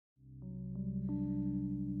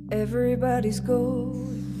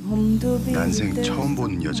난생 처음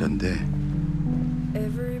보는 여잔데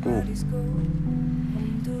꼭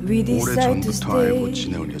오래전부터 알고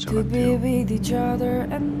지내온 여자 같아요.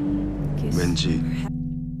 왠지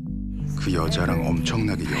그 여자랑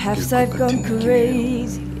엄청나게 엮일 것 같은 느낌이에요. 이미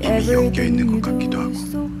엮여 있는 것 같기도 하고.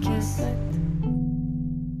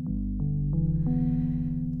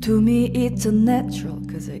 To me it's unnatural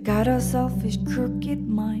cause I got a selfish crooked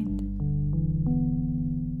mind.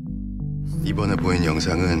 이번에 보인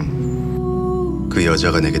영상은 그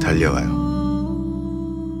여자가 내게 달려와요.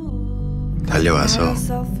 달려와서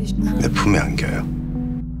내 품에 안겨요.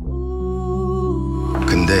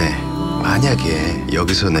 근데 만약에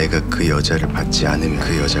여기서 내가 그 여자를 받지 않으면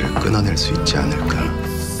그 여자를 끊어낼 수 있지 않을까.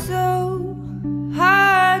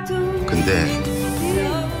 근데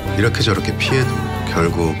이렇게 저렇게 피해도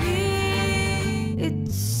결국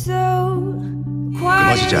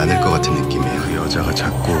끊어지지 않을 것 같은 느낌이에요. 그 여자가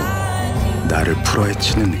자꾸 나를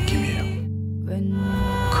풀어헤치는 느낌이에요.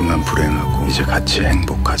 그만 불행하고 이제 같이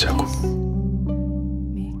행복하자고.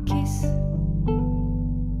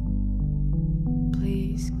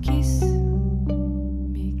 Please kiss.